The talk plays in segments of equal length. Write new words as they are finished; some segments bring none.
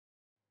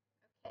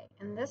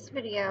In this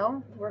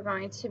video, we're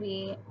going to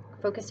be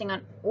focusing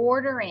on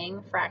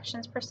ordering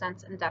fractions,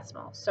 percents, and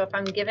decimals. So if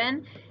I'm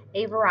given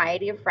a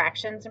variety of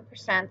fractions and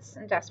percents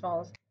and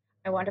decimals,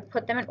 I want to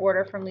put them in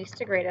order from least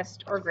to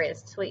greatest or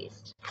greatest to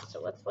least.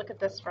 So let's look at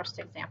this first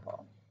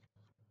example.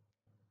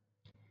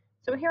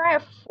 So here I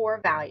have four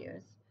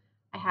values.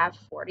 I have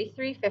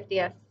 43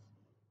 fiftieths,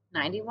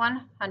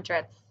 91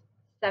 hundredths,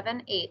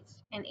 7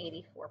 eighths, and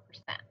 84%.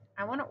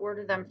 I want to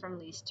order them from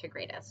least to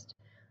greatest.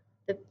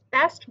 The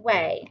best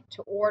way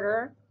to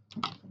order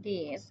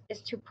these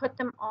is to put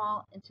them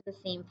all into the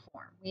same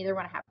form. We either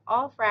want to have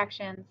all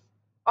fractions,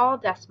 all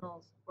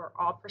decimals, or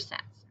all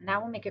percents. And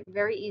that will make it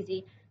very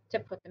easy to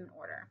put them in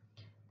order.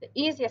 The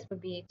easiest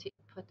would be to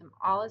put them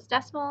all as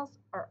decimals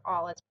or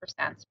all as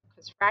percents,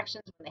 because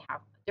fractions, when they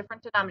have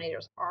different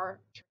denominators, are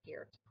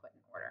trickier to put in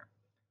order.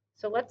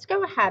 So let's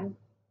go ahead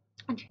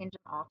and change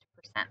them all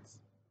to percents.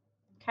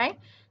 Okay,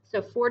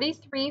 so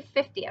 43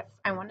 fiftieths,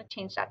 I want to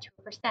change that to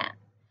a percent.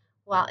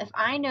 Well, if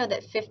I know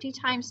that 50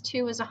 times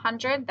 2 is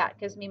 100, that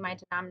gives me my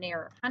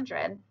denominator of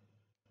 100.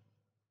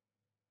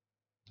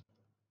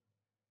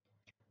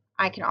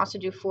 I can also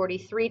do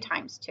 43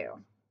 times 2,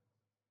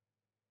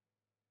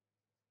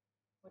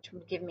 which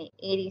would give me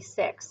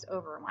 86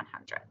 over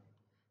 100.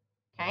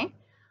 Okay,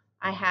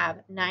 I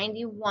have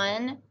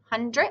 91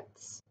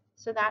 hundredths,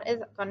 so that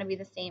is going to be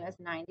the same as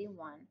 91%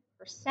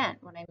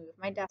 when I move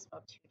my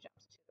decimal 2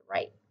 jumps to the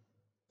right.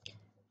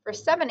 For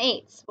 7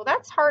 eighths, well,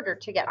 that's harder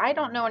to get. I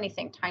don't know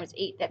anything times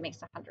 8 that makes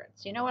 100.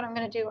 So you know what I'm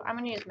going to do? I'm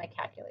going to use my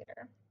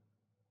calculator.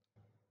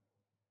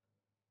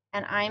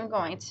 And I'm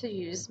going to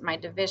use my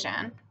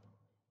division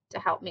to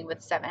help me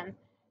with 7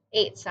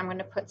 eighths. I'm going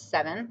to put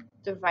 7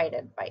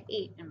 divided by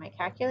 8 in my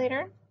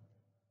calculator.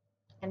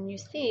 And you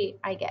see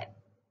I get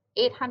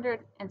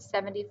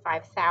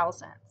 875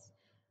 thousandths.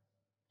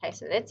 Okay,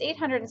 so that's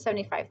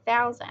 875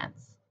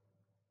 thousandths.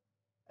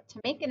 But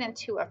to make it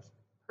into a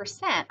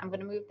percent, I'm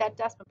going to move that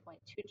decimal point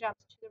 2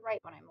 jumps to the right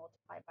when I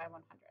multiply by 100.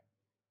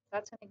 So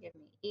that's going to give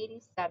me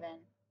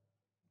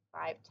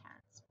 87.5%.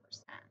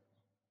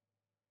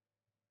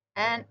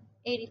 And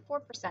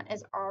 84%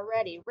 is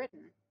already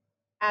written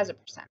as a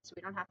percent, so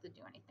we don't have to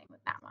do anything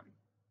with that one.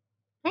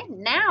 Okay,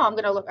 now I'm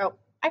going to look, oh,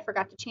 I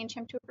forgot to change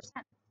him to a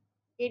percent.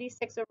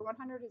 86 over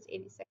 100 is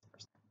 86%.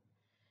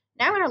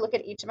 Now I'm going to look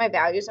at each of my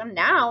values, and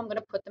now I'm going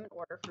to put them in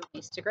order from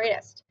least to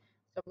greatest.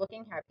 So I'm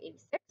looking here, I have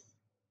 86,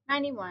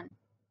 91,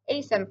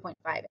 87.5,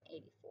 and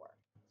 84.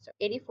 So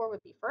 84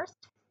 would be first,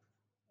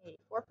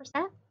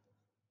 84%.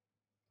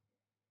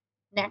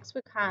 Next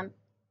would come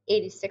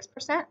 86%,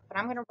 but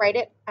I'm going to write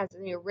it as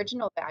the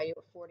original value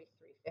of 43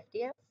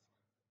 fiftieths.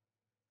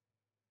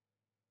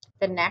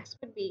 The next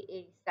would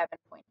be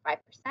 87.5%,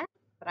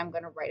 but I'm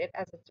going to write it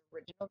as its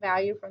original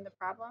value from the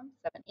problem,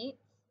 7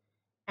 eighths.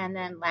 And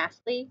then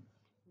lastly,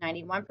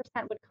 91%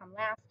 would come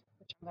last,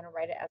 which I'm going to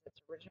write it as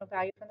its original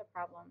value from the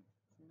problem,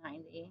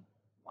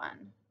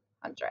 91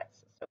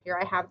 hundredths. So here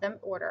I have them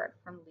ordered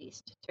from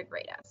least to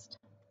greatest.